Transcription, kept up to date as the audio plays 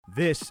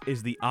This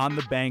is the On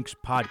the Banks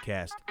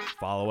podcast.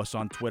 Follow us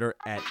on Twitter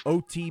at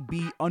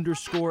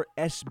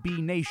OTB_SB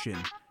Nation.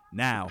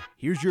 Now,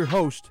 here's your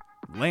host,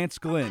 Lance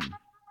Glynn.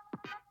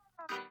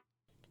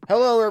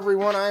 Hello,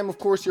 everyone. I am, of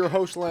course, your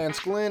host, Lance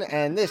Glynn,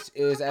 and this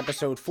is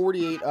episode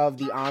 48 of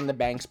the On the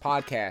Banks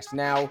podcast.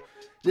 Now,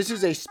 this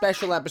is a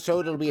special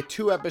episode. It'll be a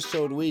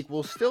 2-episode week.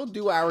 We'll still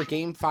do our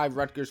Game 5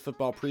 Rutgers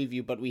football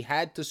preview, but we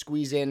had to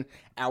squeeze in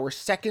our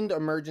second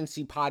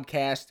emergency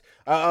podcast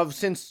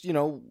since,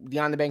 the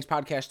On the Banks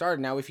podcast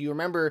started. Now, if you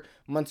remember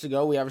months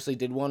ago, we obviously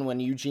did one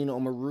when Eugene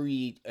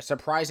Omoruyi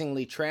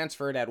surprisingly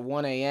transferred at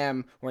 1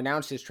 a.m. or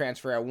announced his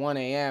transfer at 1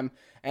 a.m.,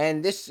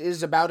 and this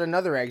is about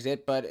another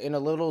exit, but in a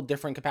little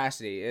different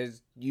capacity.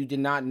 As you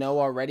did not know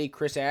already,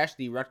 Chris Ash,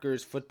 the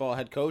Rutgers football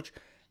head coach,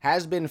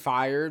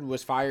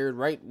 was fired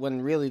right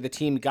when really the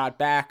team got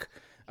back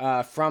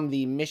from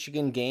the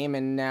Michigan game,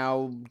 and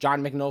now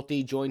John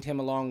McNulty joined him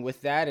along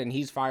with that, and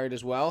he's fired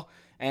as well.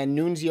 And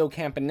Nunzio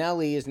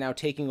Campanelli is now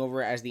taking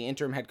over as the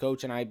interim head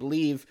coach, and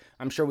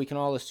I'm sure we can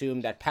all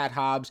assume that Pat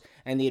Hobbs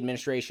and the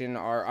administration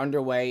are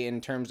underway in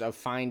terms of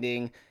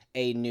finding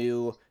a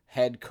new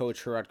head coach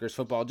for Rutgers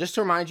football. Just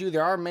to remind you,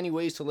 there are many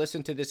ways to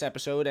listen to this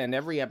episode and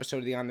every episode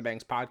of the On the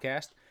Banks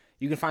podcast.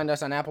 You can find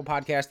us on Apple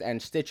Podcast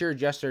and Stitcher.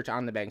 Just search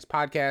On the Banks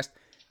podcast.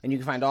 And you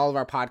can find all of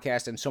our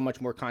podcasts and so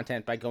much more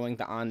content by going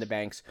to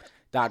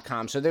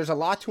onthebanks.com. So there's a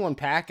lot to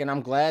unpack, and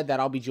I'm glad that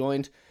I'll be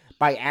joined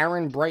by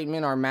Aaron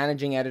Brightman, our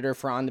managing editor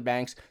for On the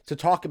Banks, to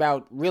talk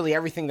about really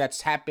everything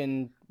that's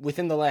happened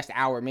within the last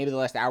hour, maybe the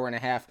last hour and a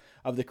half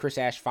of the Chris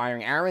Ash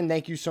firing. Aaron,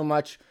 thank you so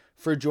much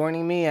for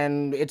joining me,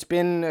 and it's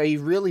been a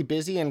really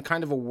busy and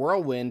kind of a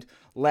whirlwind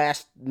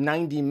last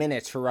 90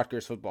 minutes for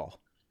Rutgers football.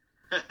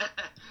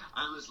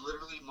 I was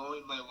literally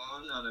mowing my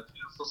lawn on a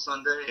beautiful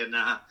Sunday, and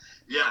I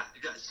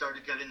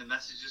started getting the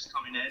messages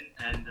coming in,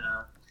 and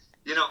I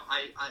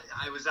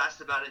was asked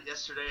about it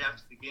yesterday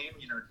after the game.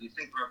 Do you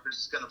think Rutgers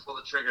is going to pull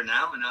the trigger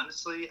now? And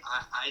honestly,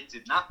 I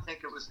did not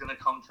think it was going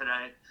to come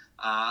today.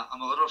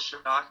 I'm a little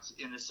shocked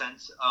in the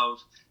sense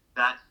of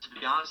that, to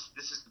be honest,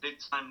 this is the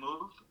big-time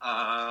move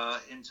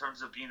in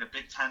terms of being a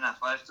Big Ten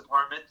athletics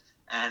department,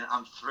 and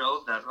I'm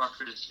thrilled that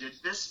Rutgers did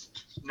this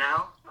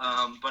now.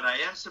 But I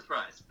am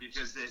surprised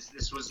because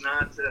this was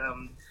not,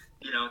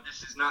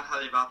 this is not how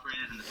they've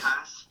operated in the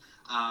past.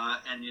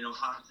 And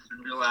Hobbs has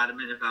been real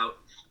adamant about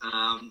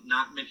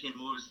not making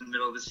moves in the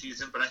middle of the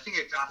season. But I think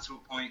it got to a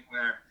point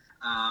where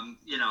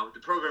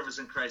the program was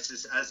in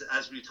crisis,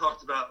 as we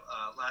talked about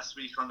last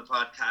week on the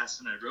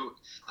podcast, and I wrote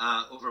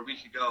over a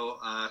week ago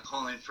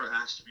calling for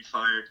Ash to be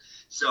fired.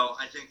 So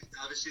I think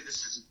obviously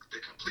this is the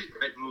complete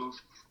right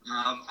move.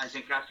 I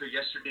think after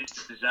yesterday's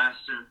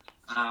disaster,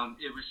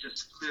 it was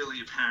just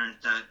clearly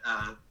apparent that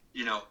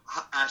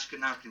Ash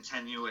could not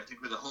continue. I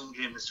think with a home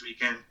game this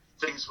weekend,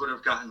 things would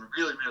have gotten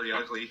really, really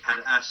ugly had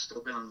Ash still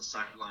been on the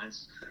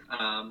sidelines.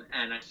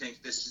 And I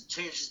think this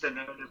changes the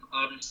narrative,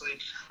 obviously.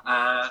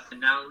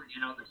 And now,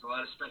 there's a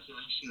lot of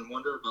speculation and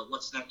wonder about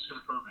what's next for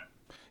the program.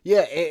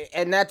 Yeah,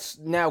 and that's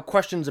now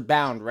questions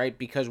abound, right?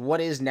 Because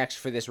what is next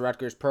for this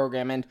Rutgers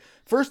program? And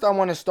first, I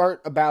want to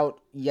start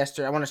about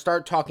yesterday. I want to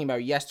start talking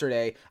about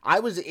yesterday. I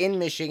was in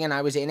Michigan.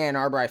 I was in Ann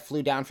Arbor. I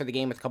flew down for the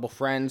game with a couple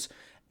friends.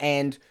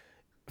 And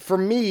for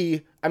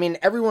me,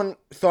 everyone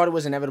thought it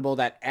was inevitable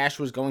that Ash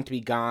was going to be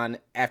gone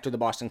after the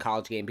Boston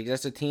College game because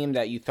that's a team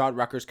that you thought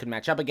Rutgers could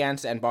match up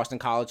against, and Boston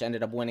College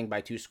ended up winning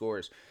by 2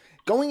 scores.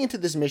 Going into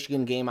this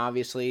Michigan game,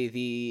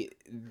 obviously,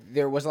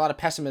 there was a lot of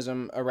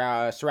pessimism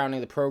surrounding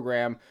the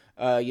program,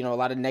 a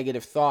lot of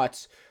negative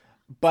thoughts,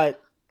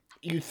 but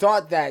you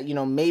thought that,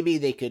 maybe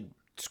they could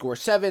score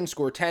 7,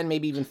 score 10,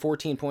 maybe even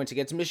 14 points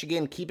against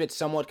Michigan, keep it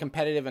somewhat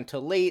competitive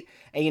until late,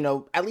 and,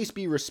 at least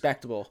be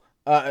respectable.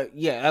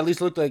 At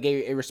least looked like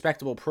a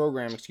respectable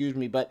program,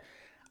 but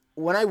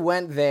when I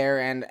went there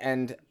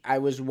and I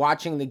was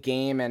watching the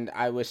game and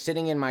I was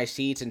sitting in my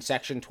seats in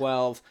Section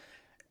 12,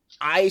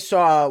 I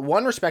saw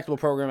one respectable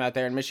program out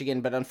there in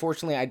Michigan, but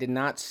unfortunately I did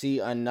not see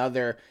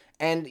another.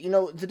 And,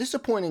 the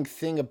disappointing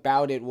thing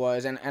about it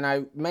was, and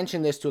I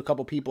mentioned this to a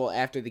couple people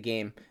after the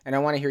game, and I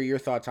want to hear your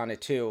thoughts on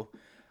it too.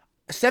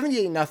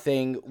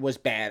 78-0 was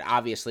bad,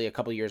 obviously, a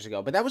couple years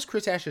ago, but that was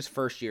Chris Ash's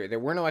first year. There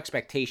were no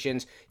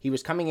expectations. He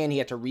was coming in. He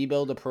had to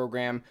rebuild a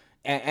program.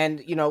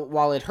 And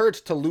while it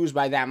hurts to lose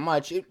by that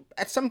much, it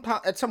at some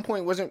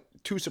point wasn't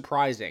too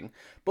surprising.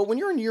 But when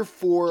you're in year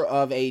 4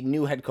 of a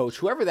new head coach,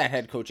 whoever that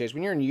head coach is,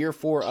 when you're in year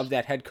 4 of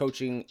that head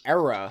coaching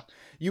era,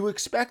 you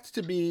expect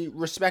to be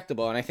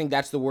respectable. And I think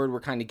that's the word we're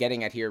kind of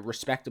getting at here,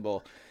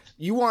 respectable.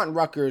 You want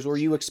Rutgers, or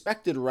you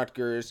expected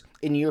Rutgers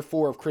in year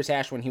 4 of Chris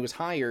Ash when he was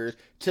hired,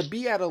 to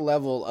be at a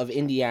level of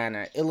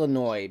Indiana,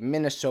 Illinois,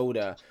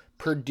 Minnesota,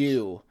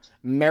 Purdue,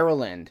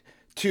 Maryland,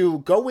 to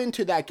go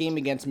into that game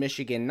against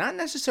Michigan, not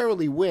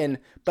necessarily win,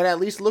 but at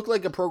least look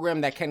like a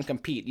program that can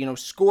compete.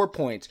 Score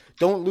points.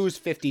 Don't lose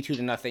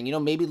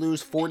 52-0. Maybe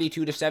lose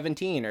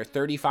 42-17 or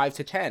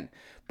 35-10.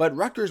 But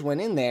Rutgers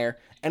went in there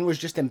and was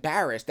just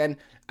embarrassed. And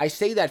I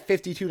say that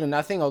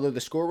 52-0, although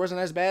the score wasn't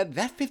as bad.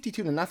 That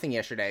 52-0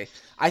 yesterday,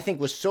 I think,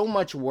 was so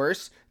much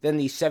worse than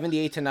the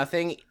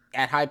 78-0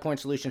 at High Point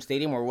Solution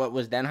Stadium, or what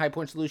was then High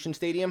Point Solution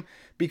Stadium,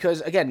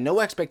 because, again, no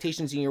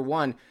expectations in year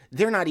one.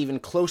 They're not even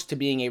close to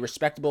being a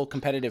respectable,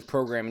 competitive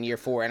program in year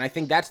four, and I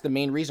think that's the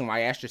main reason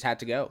why Ash just had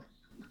to go.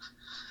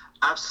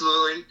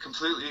 Absolutely,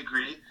 completely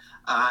agree.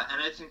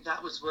 And I think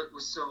that was what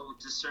was so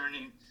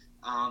discerning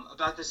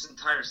about this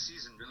entire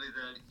season, really.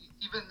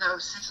 Even the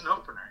season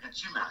opener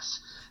against UMass,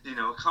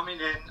 coming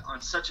in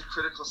on such a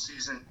critical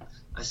season,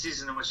 a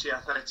season in which the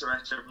athletic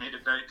director made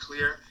it very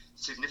clear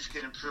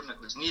significant improvement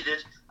was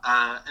needed,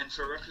 and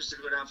for Rutgers to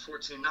go down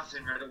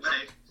 14-0 right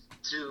away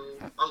to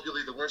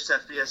arguably the worst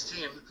FBS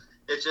team,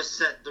 it just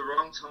set the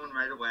wrong tone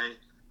right away.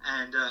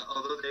 And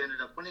although they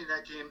ended up winning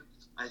that game,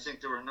 I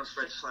think there were enough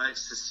red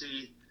flags to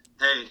see,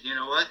 hey, you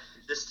know what?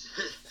 This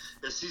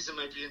season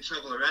might be in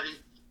trouble already.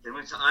 They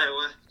went to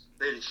Iowa,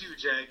 laid a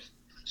huge egg,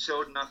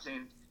 showed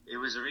nothing. It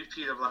was a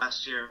repeat of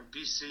last year.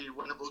 BC,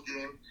 winnable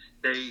game.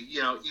 They,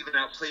 even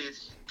outplayed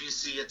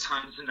BC at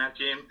times in that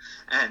game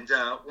and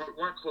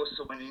weren't close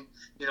to winning.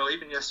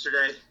 Even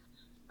yesterday,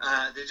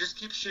 they just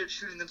keep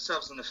shooting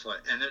themselves in the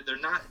foot. And they're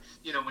not,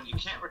 when you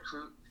can't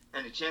recruit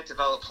and you can't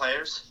develop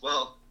players,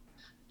 well,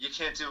 you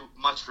can't do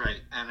much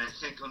right. And I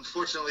think,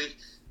 unfortunately,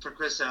 for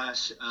Chris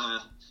Ash,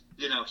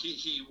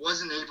 he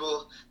wasn't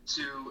able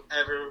to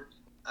ever,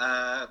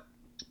 I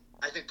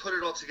think, put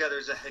it all together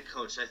as a head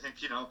coach. I think,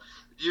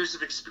 years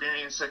of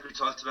experience, like we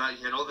talked about,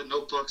 he had all the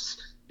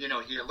notebooks, he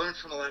had learned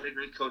from a lot of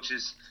great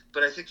coaches,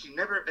 but I think he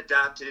never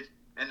adapted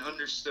and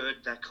understood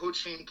that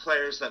coaching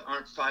players that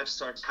aren't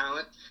five-star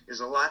talent is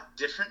a lot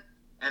different.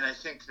 And I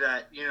think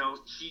that,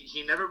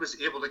 he never was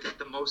able to get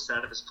the most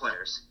out of his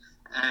players.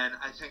 And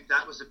I think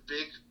that was a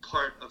big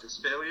part of his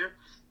failure.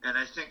 And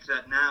I think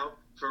that now,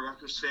 for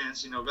Rutgers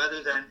fans,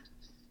 rather than,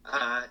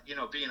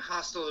 being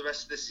hostile the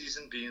rest of the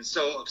season, being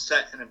so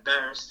upset and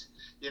embarrassed,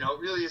 it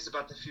really is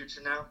about the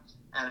future now.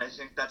 And I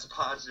think that's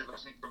positive. I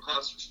think from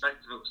House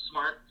perspective, it was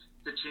smart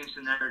to change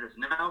the narrative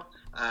now.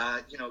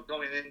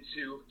 Going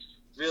into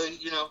really,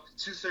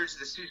 2/3 of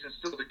the season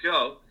still to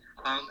go.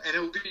 And it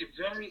will be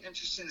very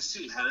interesting to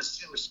see how this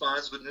team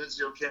responds with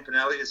Nunzio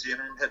Campanelli as the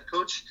interim head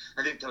coach.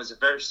 I think that was a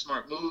very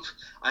smart move.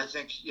 I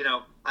think,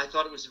 I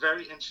thought it was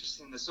very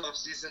interesting this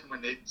offseason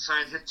when they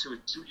signed him to a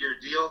 2-year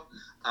deal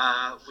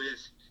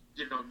with,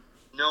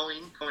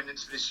 knowing going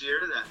into this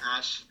year that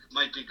Ash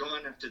might be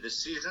gone after this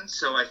season.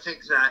 So I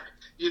think that,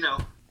 it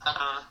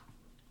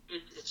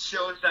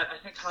shows that I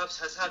think Hobbs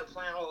has had a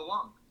plan all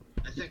along.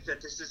 I think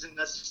that this isn't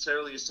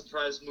necessarily a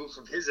surprise move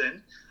from his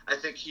end. I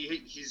think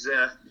he's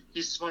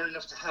smart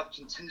enough to have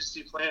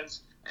contingency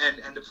plans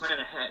and to plan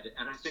ahead.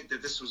 And I think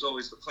that this was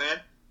always the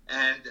plan.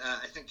 And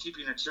I think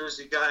keeping a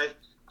Jersey guy,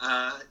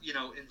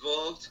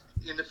 involved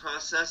in the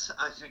process,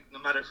 I think no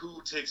matter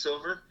who takes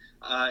over,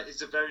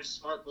 is a very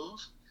smart move.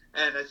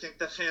 And I think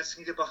that fans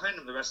can get behind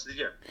him the rest of the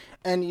year.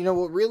 And,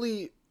 what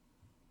really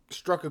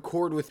struck a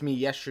chord with me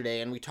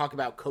yesterday, and we talk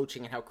about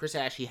coaching and how Chris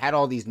Ash, he had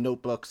all these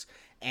notebooks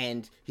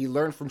and he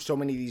learned from so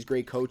many of these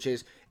great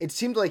coaches. It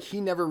seemed like he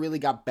never really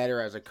got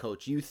better as a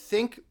coach. You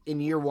think in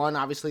year one,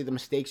 obviously the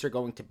mistakes are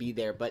going to be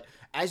there, but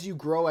as you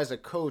grow as a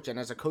coach and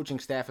as a coaching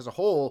staff as a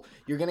whole,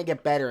 you're going to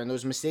get better, and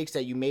those mistakes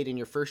that you made in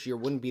your first year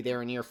wouldn't be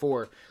there in year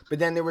four. But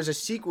then there was a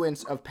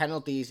sequence of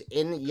penalties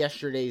in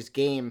yesterday's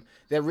game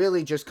that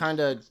really just kind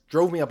of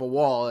drove me up a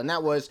wall, and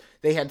that was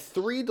they had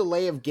 3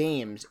 delay of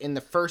games in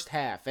the first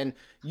half, and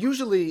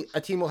usually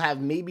a team will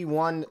have maybe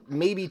 1,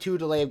 maybe 2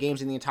 delay of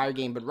games in the entire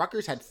game, but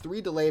Rutgers had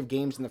 3 delay of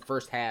games in the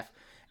first half.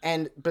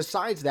 And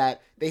besides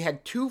that, they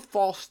had 2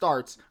 false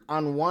starts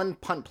on 1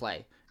 punt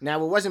play.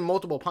 Now, it wasn't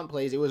multiple punt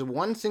plays. It was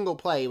 1 single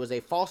play. It was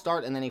a false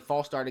start and then a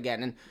false start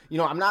again.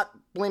 And, I'm not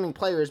blaming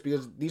players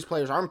because these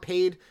players aren't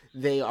paid.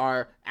 They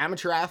are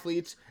amateur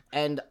athletes,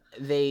 and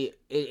they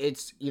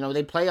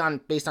play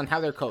on based on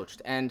how they're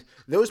coached. And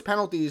those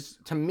penalties,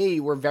 to me,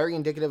 were very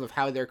indicative of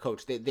how they're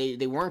coached.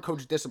 They weren't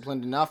coach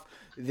disciplined enough.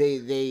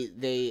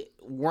 They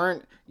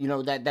weren't,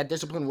 that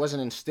discipline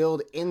wasn't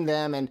instilled in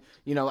them. And,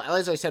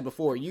 as I said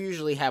before, you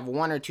usually have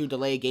 1 or 2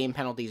 delay game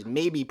penalties,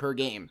 maybe per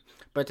game.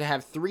 But to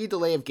have 3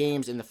 delay of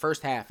games in the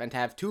first half and to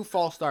have 2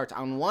 false starts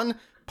on 1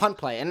 punt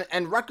play,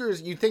 and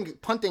Rutgers, you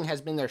think punting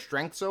has been their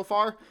strength so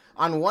far?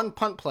 On 1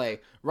 punt play,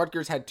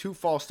 Rutgers had 2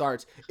 false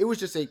starts. It was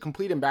just a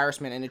complete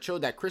embarrassment, and it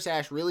showed that Chris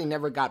Ash really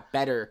never got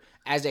better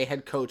as a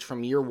head coach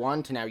from year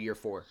 1 to now year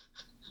 4.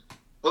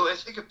 Well, I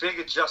think a big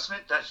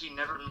adjustment that he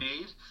never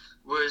made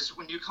was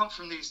when you come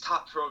from these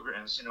top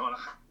programs, in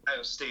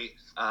Ohio State,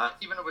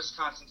 even in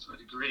Wisconsin to a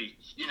degree,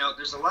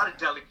 there's a lot of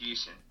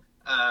delegation.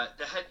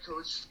 The head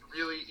coach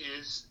really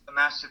is a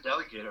master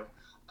delegator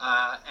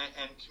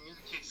and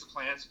communicates the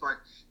plans, but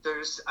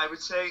there's, I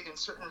would say, in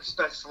certain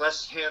respects,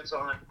 less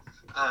hands-on,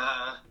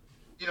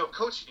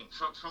 coaching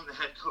from the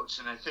head coach.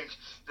 And I think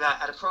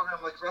that at a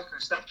program like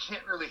Rutgers, that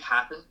can't really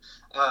happen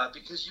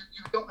because you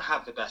don't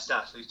have the best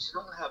athletes,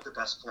 you don't have the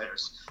best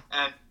players,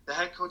 and the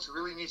head coach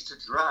really needs to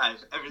drive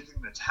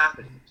everything that's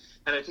happening.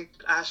 And I think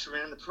Ash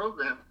ran the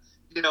program,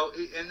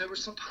 and there were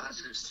some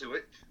positives to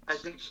it. I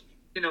think,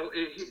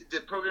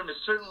 the program is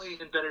certainly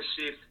in better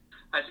shape,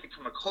 I think,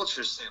 from a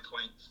culture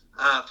standpoint,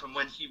 from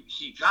when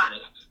he got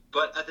it.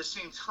 But at the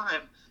same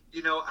time,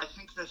 I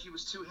think that he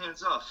was too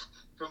hands off.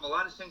 From a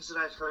lot of things that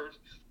I've heard,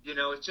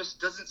 it just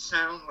doesn't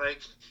sound like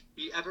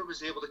he ever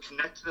was able to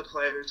connect to the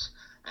players.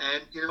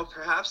 And,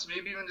 perhaps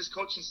maybe even his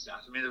coaching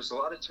staff. I mean, there's a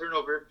lot of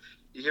turnover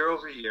year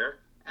over year,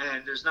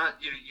 and there's not,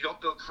 you don't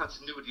build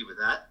continuity with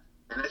that.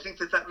 And I think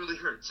that really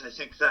hurts. I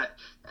think that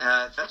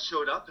that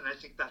showed up, and I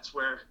think that's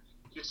where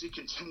you see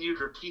continued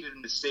repeated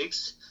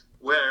mistakes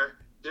where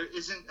there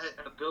isn't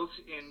a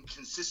built-in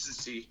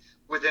consistency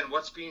within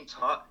what's being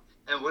taught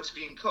and what's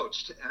being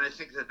coached. And I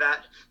think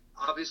that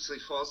obviously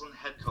falls on the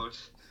head coach.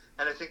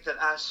 And I think that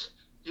Ash,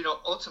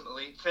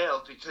 ultimately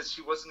failed because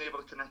he wasn't able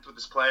to connect with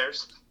his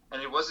players, and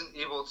he wasn't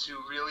able to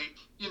really,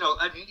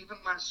 even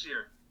last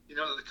year, the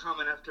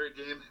comment after a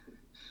game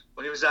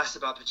when he was asked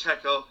about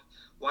Pacheco,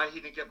 why he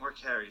didn't get more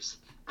carries.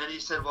 And he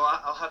said, well,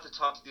 I'll have to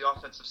talk to the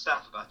offensive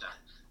staff about that.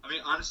 I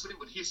mean, honestly,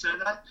 when he said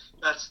that,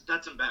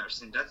 that's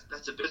embarrassing.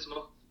 That's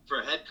abysmal for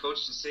a head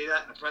coach to say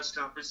that in a press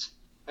conference,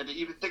 and to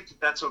even think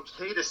that that's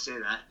okay to say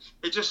that.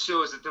 It just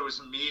shows that there was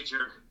a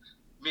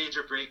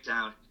major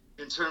breakdown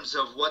in terms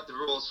of what the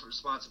roles and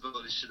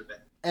responsibilities should have been.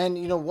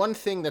 And, one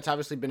thing that's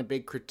obviously been a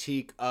big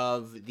critique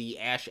of the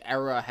Ash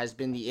era has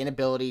been the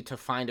inability to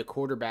find a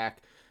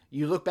quarterback.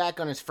 You look back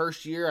on his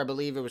first year, I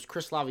believe it was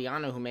Chris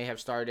Laviano who may have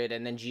started,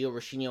 and then Gio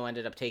Roscigno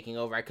ended up taking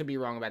over. I could be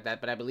wrong about that,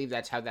 but I believe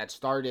that's how that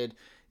started.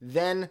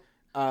 Then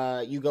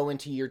you go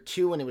into year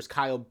 2, and it was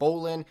Kyle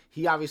Bolin.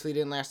 He obviously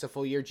didn't last a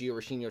full year. Gio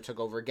Roscigno took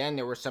over again.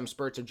 There were some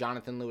spurts of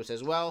Jonathan Lewis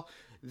as well.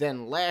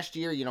 Then last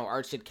year,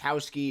 Art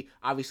Sitkowski,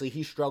 obviously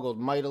he struggled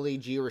mightily.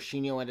 Gio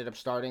Roscigno ended up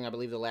starting, I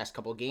believe, the last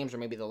couple of games, or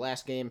maybe the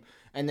last game.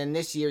 And then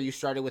this year you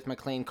started with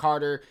McLean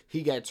Carter.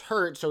 He gets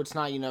hurt, so it's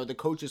not, the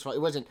coach's fault.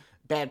 It wasn't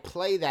bad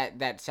play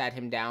that sat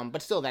him down,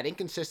 but still that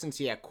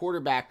inconsistency at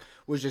quarterback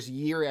was just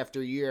year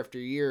after year after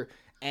year.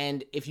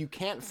 And if you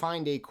can't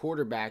find a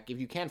quarterback, if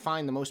you can't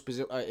find the most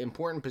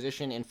important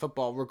position in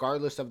football,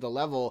 regardless of the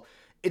level,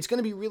 it's going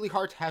to be really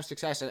hard to have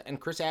success. And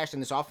Chris Ash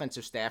and this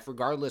offensive staff,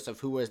 regardless of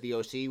who was the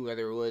OC,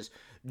 whether it was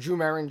Drew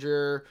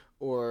Mehringer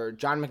or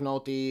John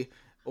McNulty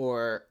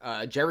or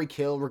Jerry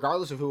Kill,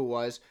 regardless of who it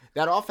was,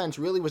 that offense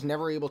really was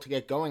never able to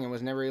get going and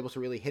was never able to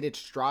really hit its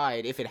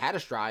stride, if it had a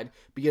stride,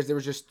 because there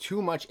was just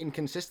too much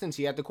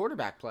inconsistency at the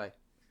quarterback play.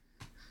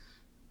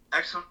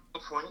 Excellent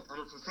point.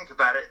 And if you think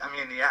about it, I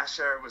mean, the Ash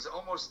era was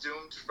almost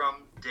doomed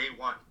from day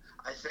one.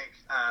 I think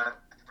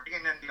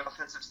bringing in the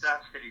offensive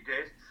staff that he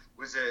did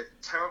was a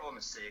terrible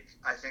mistake.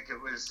 I think it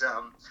was,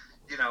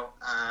 in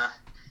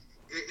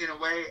a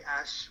way,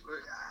 Ash,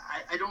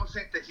 I don't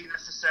think that he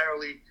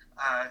necessarily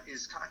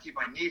is cocky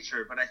by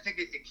nature, but I think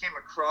it came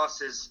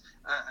across as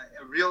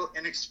a real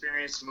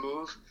inexperienced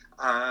move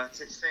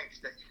to think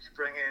that you could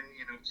bring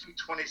in, 2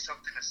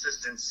 20-something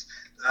assistants.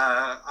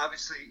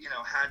 Obviously,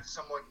 had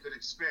somewhat good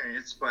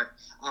experience, but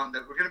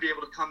that we're going to be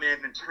able to come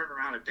in and turn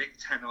around a Big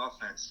Ten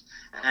offense.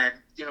 And,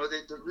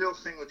 the real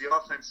thing with the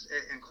offense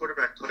and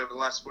quarterback play over the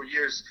last 4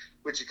 years,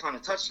 which you kind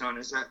of touched on,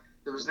 is that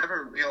there was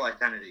never a real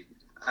identity.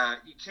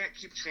 You can't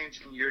keep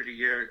changing year to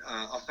year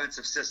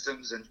offensive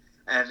systems, and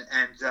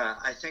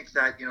I think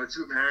that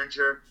Drew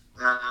Mehringer,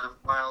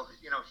 while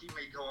he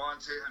may go on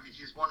to,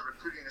 he's won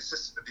recruiting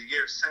assistant of the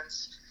year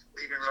since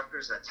leaving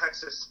Rutgers at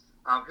Texas.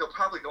 He'll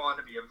probably go on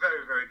to be a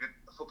very, very good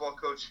football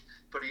coach,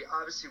 but he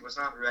obviously was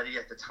not ready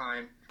at the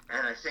time,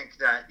 and I think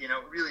that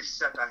really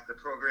set back the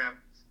program.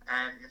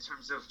 And in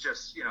terms of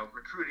just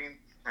recruiting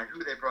and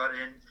who they brought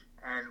in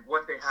and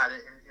what they had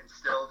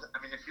instilled,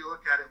 if you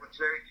look at it, when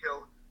Jerry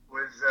Kill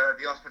was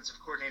the offensive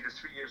coordinator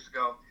 3 years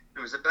ago, it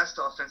was the best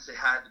offense they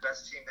had, the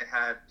best team they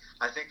had.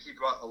 I think he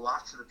brought a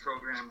lot to the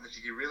program. I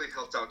think he really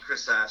helped out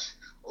Chris Ash,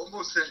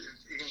 almost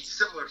in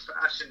similar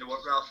fashion to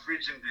what Ralph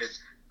Friedgen did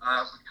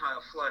with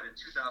Kyle Flood in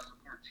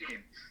 2014.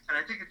 And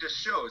I think it just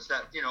shows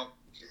that,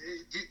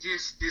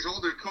 these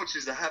older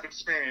coaches that have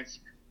experience,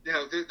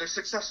 they're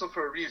successful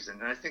for a reason.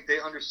 And I think they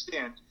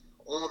understand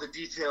all the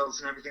details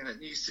and everything that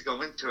needs to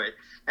go into it.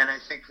 And I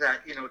think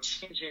that,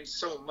 changing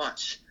so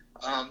much,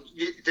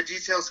 the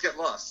details get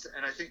lost.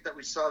 And I think that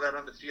we saw that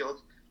on the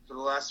field for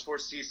the last 4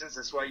 seasons.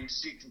 That's why you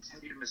see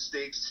continued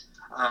mistakes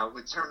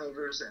with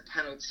turnovers and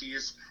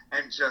penalties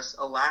and just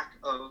a lack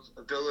of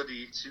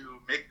ability to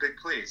make big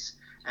plays.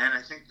 And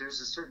I think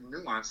there's a certain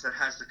nuance that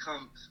has to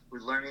come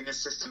with learning a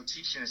system,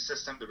 teaching a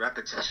system, the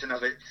repetition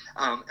of it.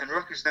 And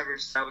Rutgers never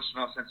established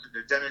an offensive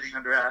identity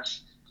under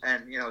Ash.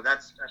 And,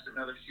 that's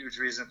another huge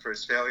reason for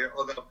his failure.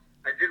 Although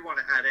I did want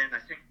to add in, I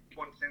think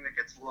one thing that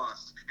gets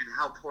lost in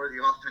how poor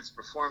the offense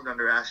performed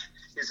under Ash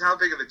is how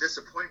big of a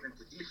disappointment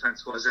the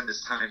defense was in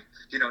this time.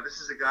 This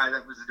is a guy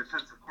that was a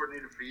defensive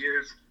coordinator for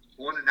years,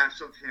 won a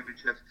national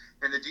championship,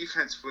 and the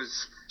defense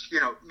was,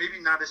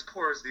 maybe not as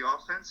poor as the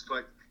offense,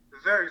 but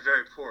very,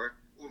 very poor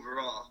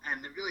overall.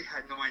 And they really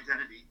had no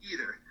identity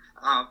either.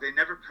 They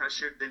never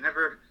pressured. They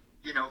never,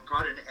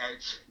 brought an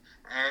edge.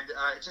 And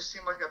it just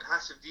seemed like a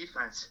passive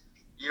defense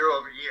year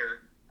over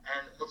year.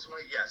 And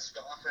ultimately, yes,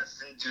 the offense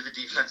didn't do the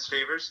defense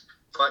favors.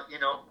 But,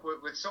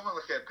 with someone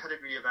like a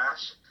pedigree of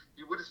Ash,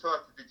 you would have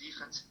thought that the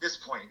defense at this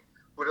point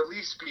would at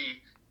least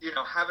be,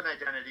 have an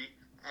identity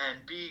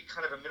and be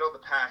kind of a middle of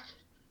the pack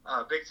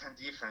Big Ten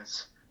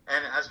defense.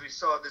 And as we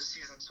saw this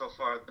season so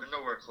far, they're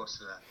nowhere close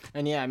to that.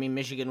 And yeah, I mean,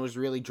 Michigan was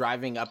really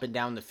driving up and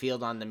down the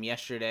field on them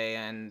yesterday,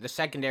 and the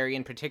secondary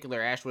in particular,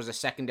 Ash was a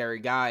secondary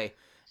guy,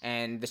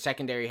 and the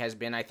secondary has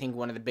been, I think,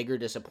 one of the bigger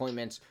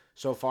disappointments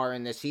so far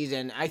in this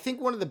season. I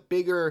think one of the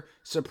bigger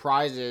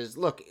surprises,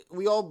 look,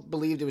 we all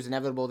believed it was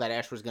inevitable that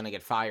Ash was going to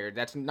get fired.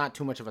 That's not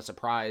too much of a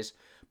surprise.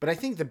 But I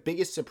think the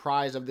biggest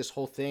surprise of this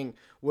whole thing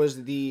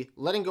was the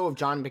letting go of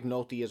John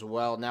McNulty as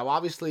well. Now,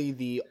 obviously,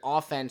 the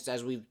offense,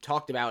 as we've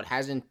talked about,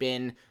 hasn't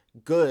been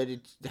good.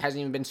 It hasn't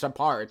even been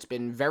subpar. It's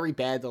been very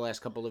bad the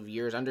last couple of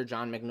years under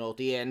John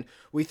McNulty, and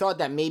we thought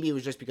that maybe it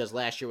was just because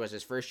last year was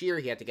his first year.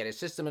 He had to get his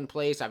system in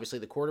place. Obviously,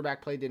 the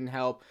quarterback play didn't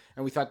help,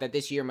 and we thought that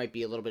this year might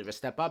be a little bit of a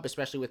step up,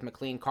 especially with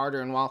McLean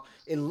Carter. And while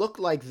it looked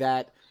like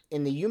that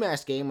in the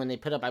UMass game when they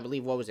put up, I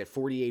believe,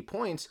 48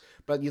 points,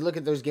 but you look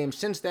at those games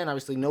since then,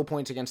 obviously no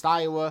points against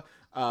Iowa,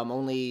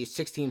 only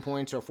 16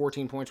 points or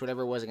 14 points,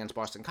 whatever it was, against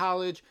Boston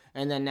College,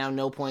 and then now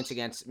no points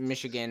against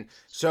Michigan.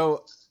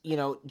 So,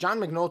 John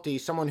McNulty,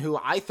 someone who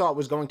I thought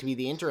was going to be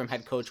the interim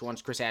head coach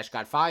once Chris Ash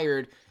got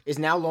fired, is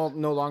now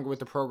no longer with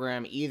the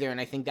program either, and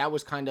I think that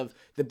was kind of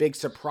the big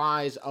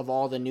surprise of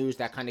all the news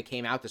that kind of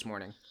came out this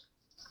morning.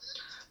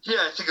 Yeah,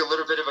 I think a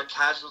little bit of a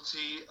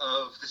casualty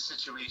of the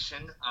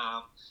situation.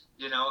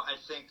 I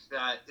think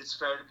that it's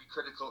fair to be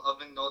critical of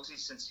McNulty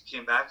since he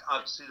came back.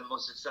 Obviously, the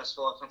most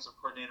successful offensive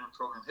coordinator in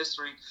program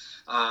history,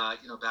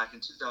 back in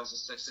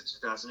 2006 to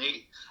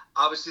 2008.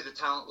 Obviously, the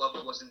talent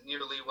level wasn't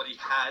nearly what he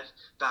had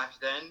back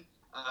then.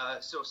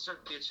 So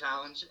certainly a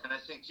challenge. And I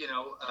think,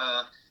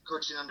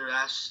 coaching under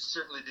Ash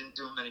certainly didn't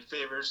do him any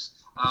favors.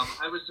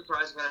 I was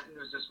surprised by that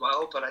news as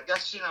well. But I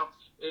guess,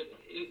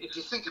 if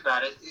you think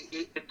about it,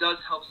 it does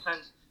help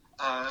send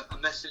a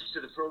message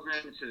to the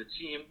program and to the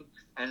team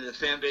and to the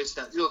fan base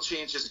that real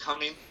change is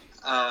coming.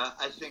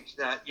 I think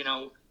that,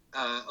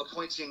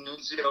 appointing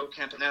Nunzio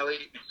Campanelli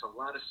makes a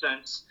lot of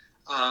sense.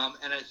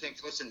 And I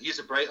think, listen, he's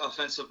a bright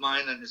offensive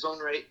mind in his own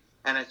right.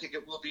 And I think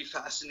it will be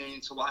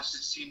fascinating to watch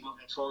this team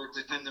moving forward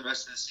with him the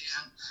rest of the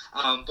season.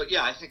 But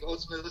yeah, I think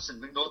ultimately,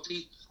 listen,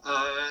 McNulty,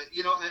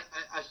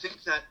 I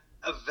think that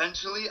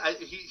eventually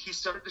he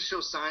started to show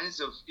signs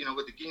of,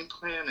 with the game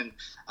plan. And,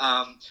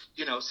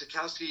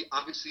 Sikowski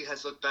obviously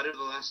has looked better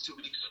the last 2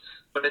 weeks.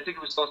 But I think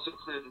it was also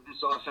clear that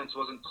this offense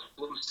wasn't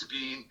close to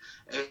being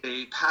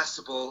a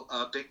passable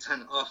Big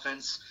Ten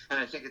offense. And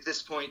I think at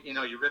this point,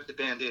 you rip the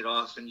Band-Aid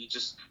off and you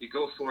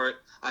go for it.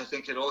 I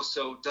think it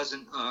also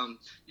doesn't,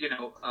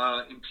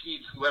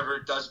 impede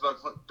whoever does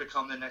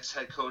become the next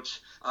head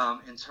coach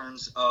in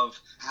terms of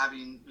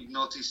having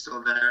McNulty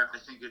still there. I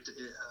think it's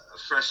a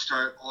fresh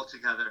start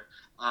altogether.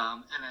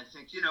 And I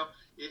think,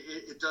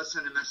 it does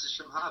send a message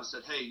from Hobbs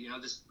that, hey,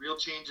 this real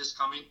change is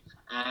coming.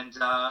 And,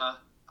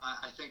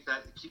 I think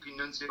that keeping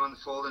Nunzio in the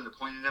fold and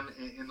appointing him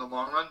in the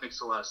long run makes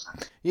a lot of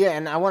sense. Yeah,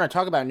 and I want to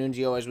talk about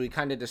Nunzio as we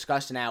kind of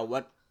discuss now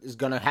what is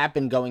going to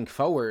happen going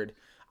forward.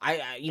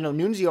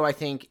 Nunzio, I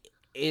think,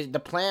 is the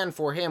plan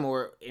for him,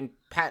 or in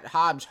Pat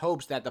Hobbs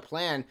hopes that the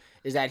plan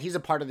is that he's a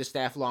part of the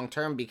staff long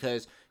term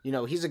because,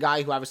 he's a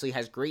guy who obviously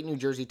has great New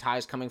Jersey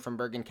ties coming from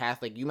Bergen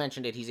Catholic. You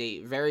mentioned it. He's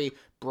a very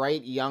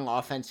bright, young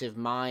offensive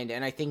mind,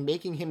 and I think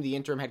making him the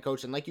interim head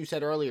coach, and like you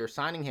said earlier,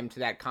 signing him to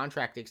that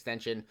contract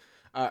extension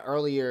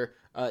earlier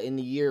in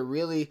the year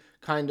really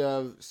kind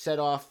of set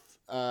off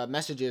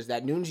messages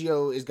that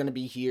Nunzio is going to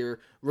be here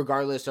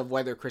regardless of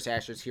whether Chris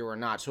Ash is here or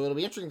not. So it'll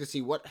be interesting to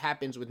see what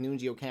happens with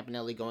Nunzio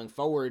Campanelli going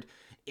forward.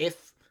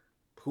 If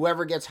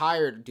whoever gets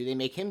hired, do they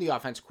make him the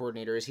offensive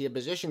coordinator? Is he a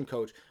position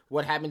coach?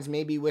 What happens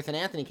maybe with an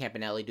Anthony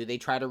Campanelli? Do they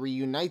try to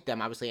reunite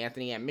them? Obviously,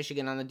 Anthony at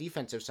Michigan on the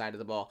defensive side of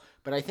the ball.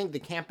 But I think the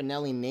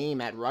Campanelli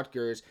name at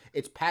Rutgers,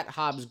 it's Pat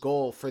Hobbs'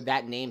 goal for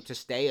that name to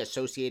stay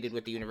associated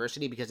with the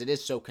university because it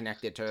is so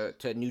connected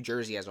to New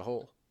Jersey as a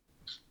whole.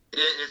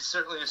 It's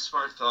certainly a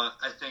smart thought.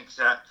 I think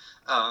that,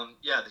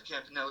 the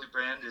Campanelli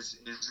brand is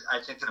I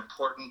think, an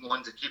important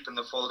one to keep in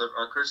the fold at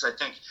Rutgers. I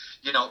think,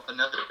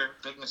 another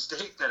big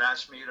mistake that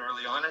Ash made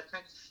early on, I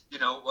think,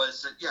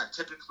 was that,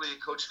 typically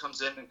a coach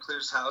comes in and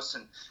clears house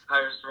and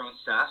hires their own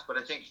staff. But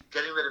I think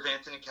getting rid of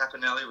Anthony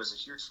Campanelli was a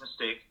huge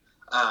mistake.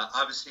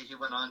 Obviously, he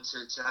went on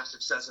to have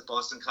success at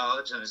Boston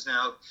College and is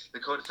now the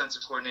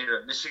co-defensive coordinator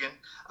at Michigan.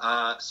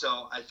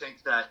 So I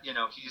think that,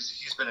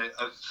 he's been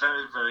a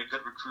very, very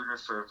good recruiter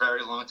for a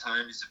very long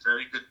time. He's a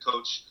very good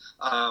coach.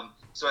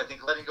 So I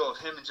think letting go of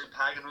him and Jim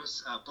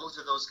Paganos, both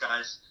of those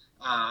guys,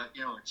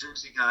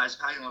 Jersey guys,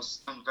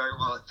 Paganos done very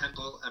well at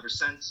Temple ever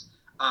since.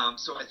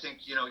 So I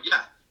think,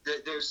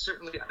 there's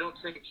certainly, I don't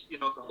think,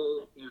 the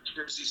whole New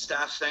Jersey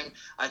staff thing,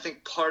 I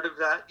think part of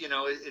that,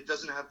 it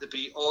doesn't have to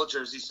be all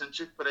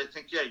Jersey-centric, but I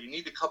think, you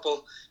need a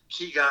couple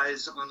key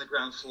guys on the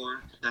ground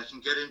floor that can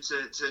get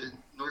into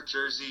North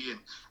Jersey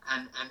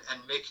and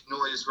make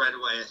noise right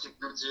away. I think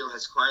Nunzio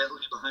has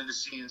quietly behind the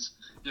scenes,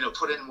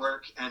 put in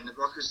work, and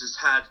Rutgers has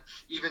had,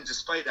 even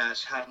despite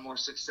Ash, had more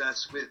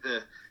success with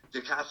the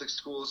the Catholic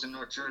schools in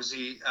North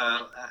Jersey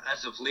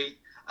as of late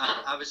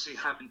obviously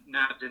haven't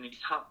nabbed any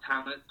top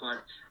talent,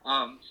 but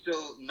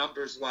still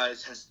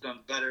numbers-wise has done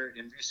better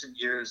in recent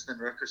years than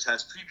Rutgers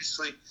has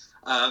previously.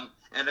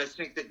 And I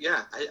think that,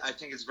 I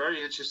think it's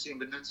very interesting.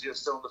 Benunzio's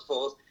still in the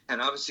fold,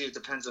 and obviously it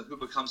depends on who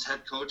becomes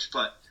head coach.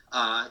 But,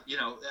 I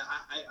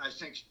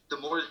think the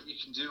more that you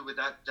can do with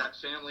that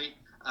family,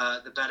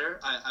 the better.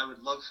 I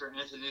would love for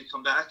Anthony to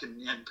come back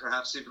and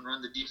perhaps even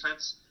run the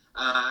defense.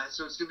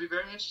 So it's going to be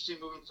very interesting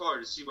moving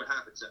forward to see what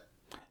happens there.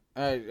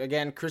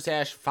 Again, Chris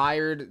Ash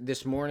fired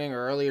this morning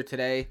or earlier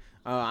today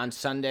on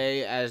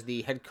Sunday as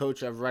the head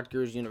coach of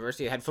Rutgers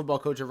University, head football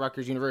coach of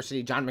Rutgers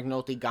University. John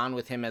McNulty gone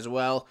with him as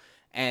well,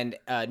 and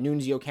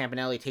Nunzio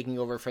Campanelli taking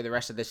over for the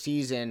rest of the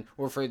season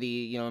or for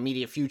the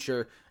immediate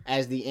future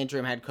as the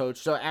interim head coach.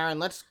 So, Aaron,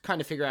 let's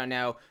kind of figure out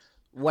now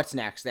what's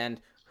next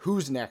and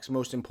who's next,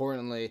 most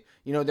importantly.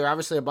 There are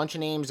obviously a bunch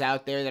of names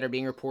out there that are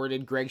being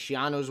reported. Greg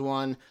Schiano's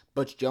one.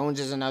 Butch Jones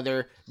is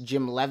another.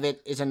 Jim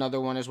Levitt is another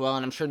one as well.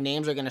 And I'm sure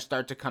names are going to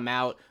start to come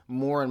out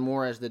more and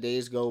more as the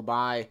days go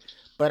by.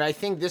 But I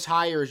think this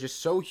hire is just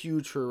so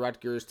huge for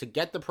Rutgers to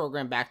get the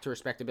program back to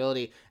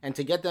respectability and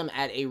to get them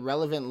at a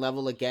relevant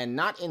level again,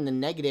 not in the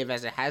negative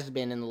as it has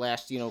been in the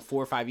last, 4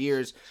 or 5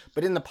 years,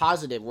 but in the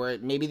positive where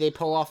maybe they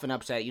pull off an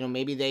upset,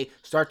 maybe they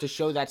start to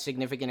show that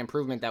significant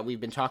improvement that we've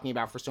been talking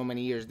about for so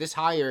many years. This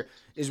hire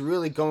is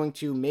really going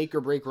to make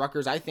or break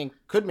Rutgers. I think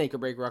could make or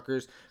break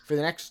Rutgers for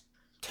the next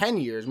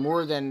 10 years,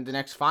 more than the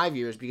next 5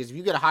 years, because if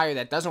you get a hire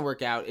that doesn't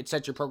work out, it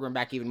sets your program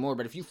back even more.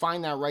 But if you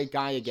find that right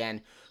guy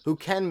again who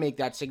can make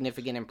that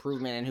significant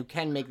improvement and who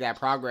can make that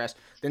progress,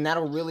 then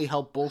that'll really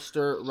help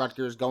bolster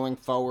Rutgers going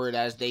forward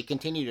as they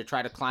continue to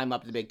try to climb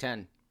up the Big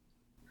Ten.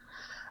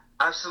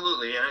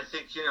 Absolutely, and I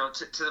think,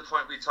 to the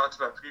point we talked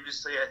about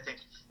previously, I think,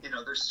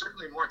 there's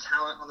certainly more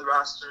talent on the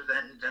roster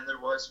than there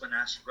was when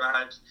Ash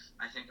arrived.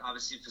 I think,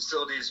 obviously,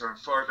 facilities are in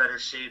far better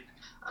shape.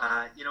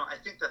 I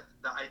think that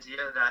the idea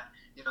that,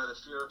 the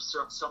fear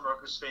of some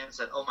Rutgers fans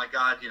that, oh my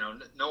God,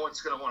 no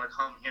one's going to want to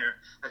come here,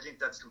 I think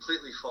that's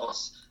completely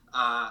false.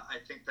 I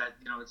think that,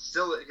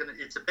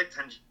 it's a Big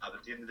Ten job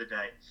at the end of the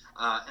day.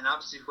 And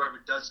obviously whoever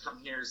does come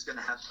here is going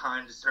to have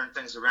time to turn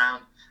things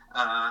around.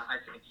 I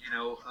think,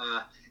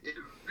 it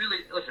really,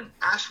 listen,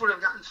 Ash would have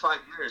gotten 5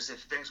 years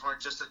if things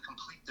weren't just a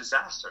complete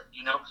disaster.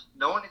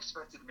 No one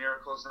expected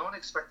miracles. No one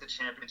expected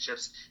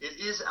championships. It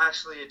is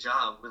actually a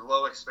job with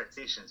low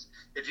expectations.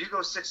 If you go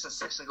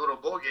 6-6 and go to a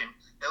bowl game,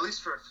 at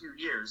least for a few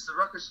years, the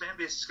Rutgers fan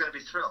base is going to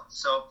be thrilled.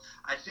 So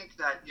I think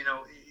that,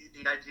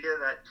 the idea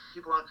that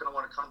people aren't going to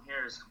want to come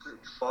here is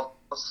completely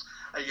false.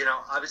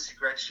 Obviously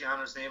Greg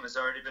Schiano's name has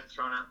already been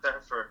thrown out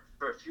there for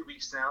a few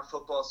weeks now.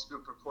 Football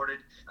Scoop reported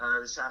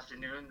this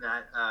afternoon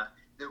that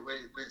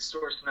with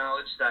source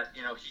knowledge that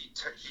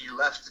he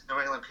left New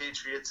England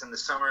Patriots in the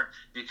summer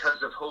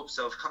because of hopes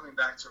of coming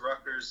back to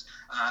Rutgers.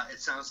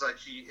 It sounds like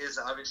he is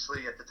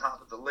obviously at the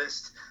top of the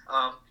list.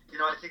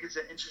 I think it's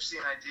an interesting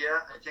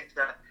idea. I think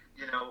that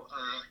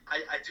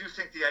I do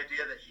think the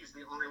idea that he's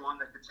the only one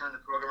that could turn the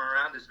program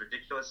around is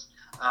ridiculous.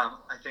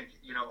 I think,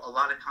 a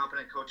lot of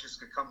competent coaches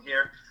could come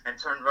here and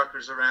turn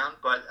Rutgers around,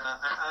 but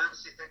I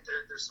honestly think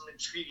there's some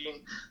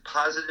intriguing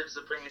positives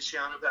of bringing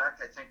Schiano back.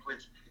 I think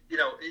with,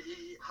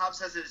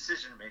 Hobbs has a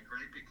decision to make,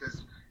 right?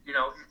 Because,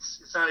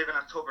 it's not even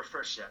October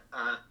 1st yet.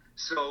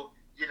 So,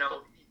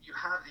 you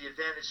have the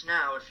advantage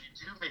now if you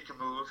do make a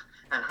move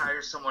and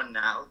hire someone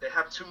now. They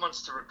have 2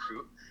 months to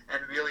recruit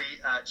and really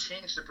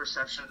change the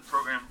perception of the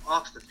program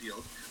off the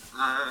field,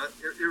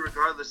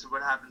 irregardless of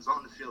what happens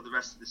on the field the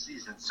rest of the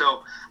season.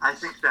 So I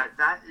think that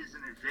is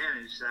an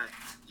advantage that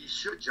he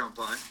should jump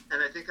on.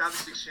 And I think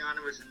obviously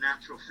Schiano is a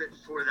natural fit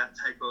for that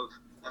type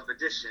of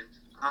addition.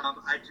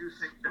 I do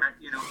think that,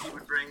 he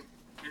would bring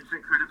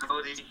instant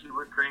credibility. He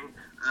would bring,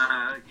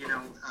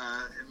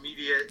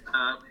 immediate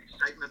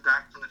excitement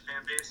back from the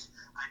fan base.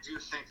 I do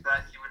think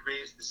that he would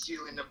raise the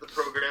ceiling of the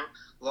program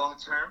long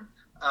term.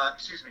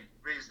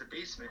 Raise the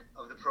basement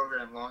of the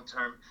program long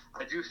term.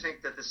 I do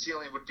think that the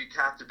ceiling would be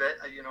capped a bit.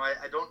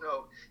 I don't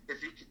know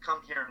if he could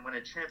come here and win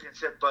a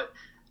championship, but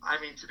I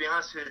mean, to be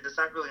honest with you, does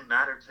that really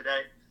matter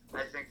today?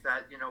 I think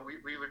that,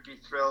 we would be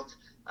thrilled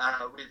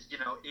with,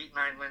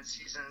 8-9 win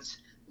seasons,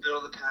 middle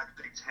of the pack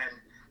Big Ten,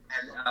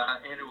 and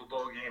annual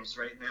bowl games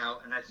right now.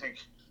 And I think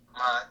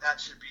that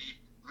should be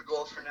the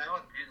goal for now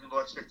and reasonable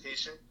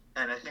expectation.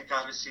 And I think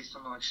obviously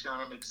someone like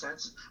Schiano makes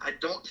sense. I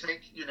don't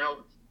think,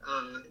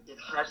 it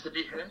has to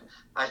be him.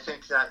 I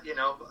think that,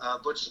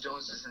 Butch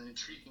Jones is an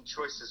intriguing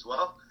choice as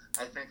well.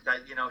 I think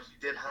that, he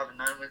did have a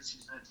 9-win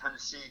season in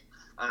Tennessee.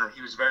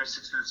 He was very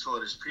successful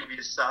at his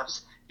previous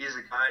stops. He's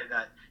a guy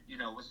that,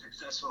 was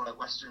successful at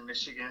Western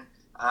Michigan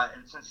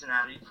and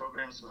Cincinnati,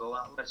 programs with a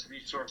lot less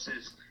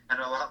resources and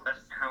a lot less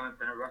talent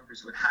than a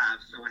Rutgers would have.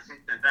 So I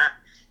think that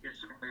is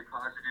certainly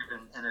positive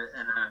and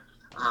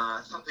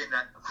something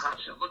that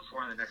Hobbs should look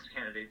for in the next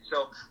candidate.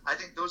 So I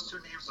think those two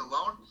names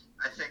alone,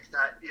 I think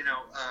that,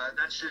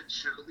 that should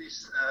at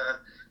least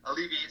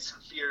alleviate some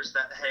fears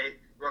that, hey,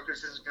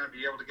 Rutgers isn't going to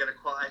be able to get a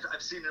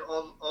I've seen it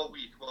all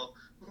week. Well,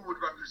 who would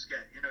Rutgers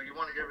get? You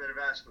want to get rid of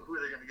Ash, but who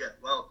are they going to get?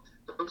 Well,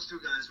 those two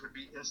guys would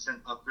be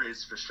instant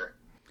upgrades for sure.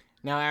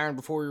 Now, Aaron,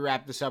 before we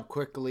wrap this up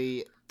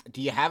quickly,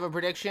 do you have a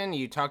prediction?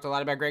 You talked a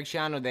lot about Greg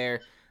Schiano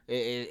there.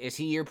 Is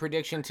he your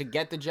prediction to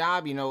get the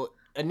job?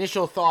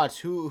 Initial thoughts.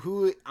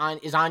 Who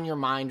is on your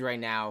mind right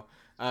now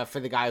for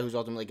the guy who's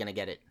ultimately going to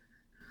get it?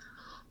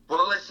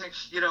 Well, I think,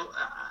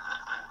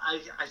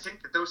 I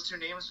think that those two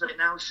names right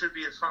now should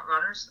be the front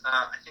runners.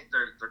 I think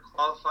they're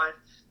qualified,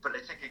 but I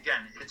think,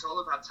 again, it's all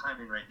about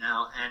timing right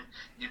now. And,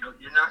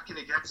 you're not going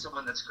to get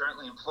someone that's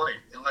currently employed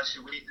unless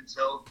you wait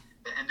until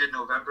the end of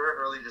November,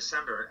 early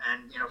December.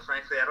 And,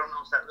 frankly, I don't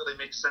know if that really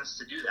makes sense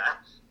to do that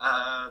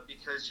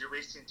because you're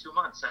wasting 2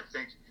 months. I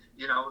think,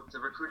 the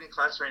recruiting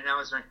class right now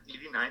is ranked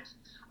 89th.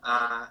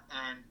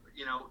 And,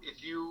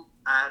 if you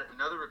add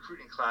another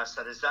recruiting class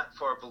that is that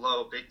far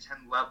below Big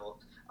Ten level,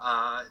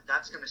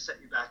 that's going to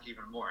set you back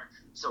even more.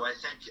 So I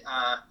think,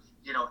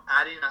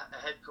 adding a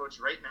head coach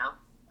right now,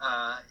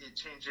 it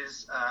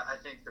changes, I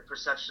think, the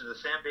perception of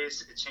the fan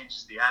base. It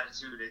changes the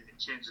attitude. It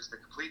changes the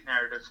complete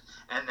narrative.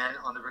 And then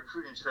on the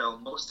recruiting trail,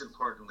 most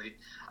importantly,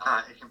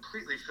 it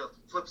completely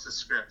flips the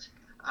script.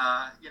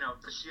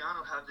 Does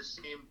Schiano have the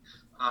same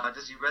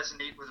does he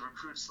resonate with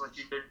recruits like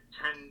he did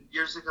 10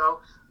 years ago?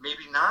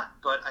 Maybe not,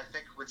 but I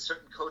think with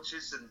certain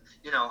coaches and,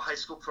 high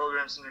school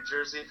programs in New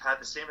Jersey have had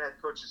the same head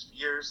coaches for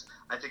years.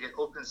 I think it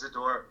opens the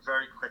door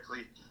very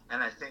quickly.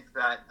 And I think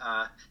that,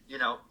 I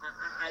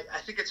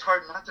think it's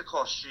hard not to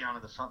call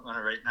Schiano the front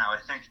runner right now. I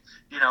think,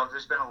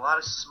 there's been a lot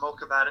of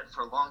smoke about it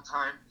for a long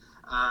time.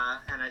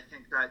 And I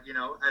think that,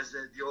 as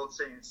the old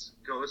saying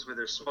goes, where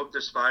there's smoke,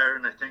 there's fire.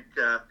 And I think,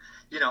 I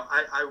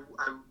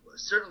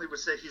certainly would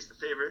say he's the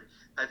favorite.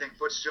 I think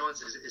Butch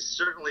Jones is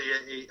certainly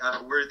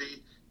a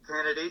worthy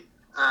candidate.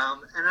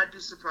 And I'd be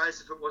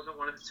surprised if it wasn't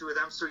one of the two of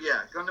them. So,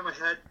 yeah, gun to my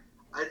head,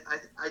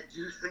 I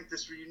do think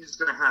this reunion is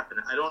going to happen.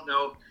 I don't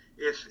know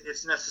if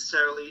it's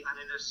necessarily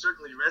 – there's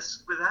certainly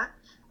risk with that.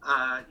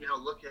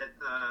 Look at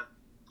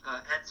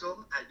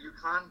Edsel at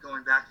UConn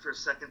going back for a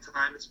second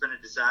time. It's been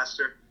a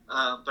disaster.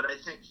 But I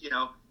think, and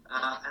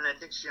I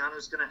think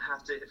Schiano's going to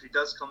have to, if he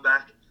does come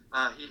back,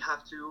 he'd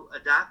have to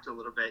adapt a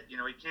little bit. He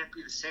can't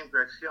be the same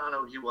Greg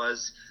Schiano he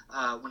was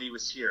when he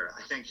was here.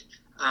 I think,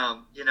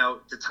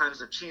 the times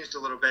have changed a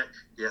little bit.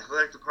 The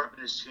athletic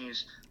department has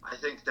changed. I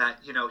think that,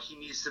 he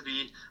needs to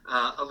be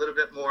a little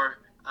bit more,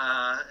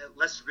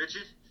 less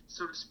rigid,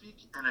 so to speak.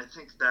 And I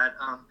think that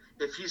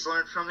if he's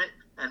learned from it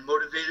and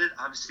motivated,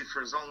 obviously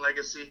for his own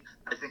legacy,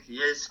 I think he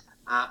is.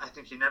 I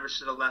think he never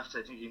should have left.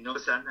 I think he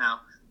knows that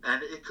now.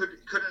 And it could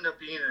end up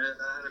being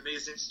an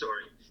amazing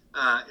story.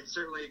 It's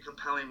certainly a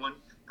compelling one.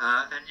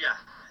 And yeah,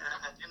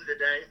 at the end of the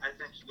day, I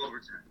think he will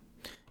return.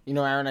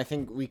 Aaron, I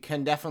think we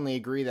can definitely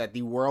agree that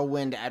the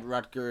whirlwind at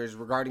Rutgers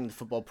regarding the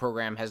football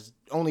program has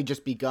only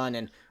just begun,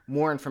 and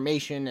more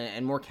information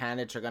and more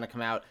candidates are going to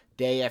come out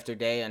day after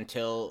day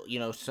until,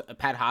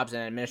 Pat Hobbs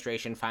and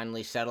administration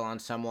finally settle on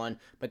someone.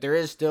 But there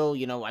is still,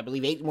 I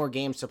believe 8 more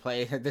games to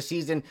play. The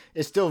season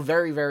is still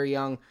very, very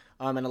young,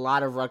 and a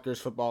lot of Rutgers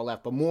football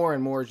left. But more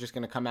and more is just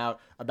going to come out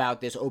about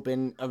this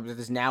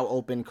now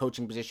open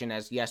coaching position,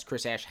 as yes,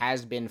 Chris Ash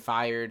has been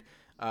fired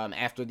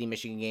after the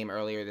Michigan game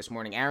earlier this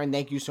morning. Aaron,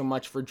 thank you so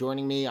much for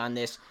joining me on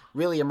this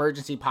really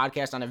emergency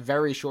podcast on a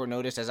very short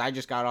notice, as I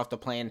just got off the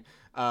plane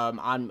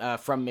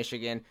from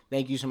Michigan.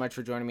 Thank you so much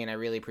for joining me, and I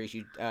really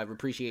appreciate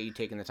you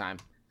taking the time.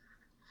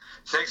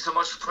 Thanks so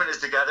much for putting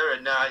this together,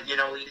 and you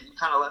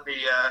kind of let me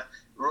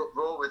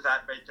roll with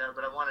that right there.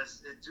 But I want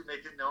to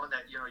make it known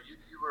that you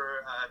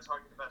were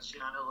talking about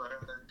Schiano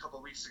a couple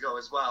of weeks ago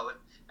as well,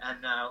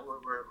 and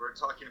we're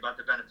talking about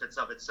the benefits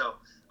of it. So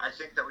I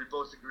think that we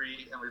both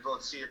agree and we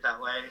both see it that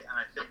way. And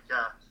I think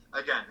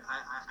again,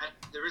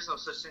 there is no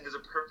such thing as a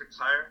perfect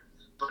hire.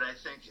 But I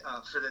think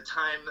for the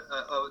time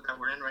that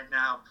we're in right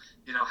now,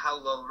 how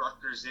low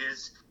Rutgers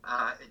is,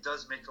 it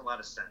does make a lot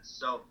of sense.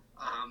 So,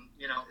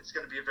 it's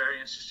going to be a very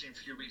interesting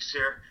few weeks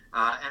here,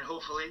 and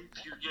hopefully a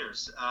few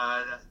years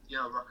that,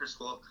 Rutgers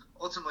will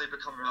ultimately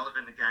become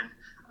relevant again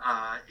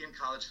in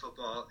college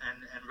football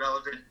and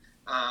relevant,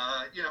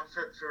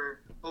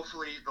 for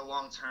hopefully the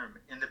long term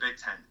in the Big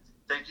Ten.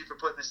 Thank you for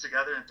putting this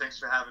together, and thanks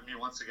for having me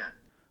once again.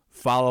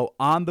 Follow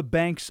On the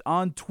Banks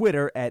on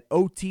Twitter at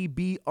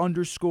OTB_SB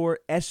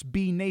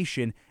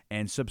Nation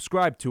and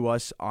subscribe to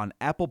us on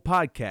Apple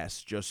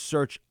Podcasts. Just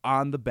search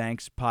On the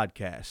Banks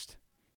Podcast.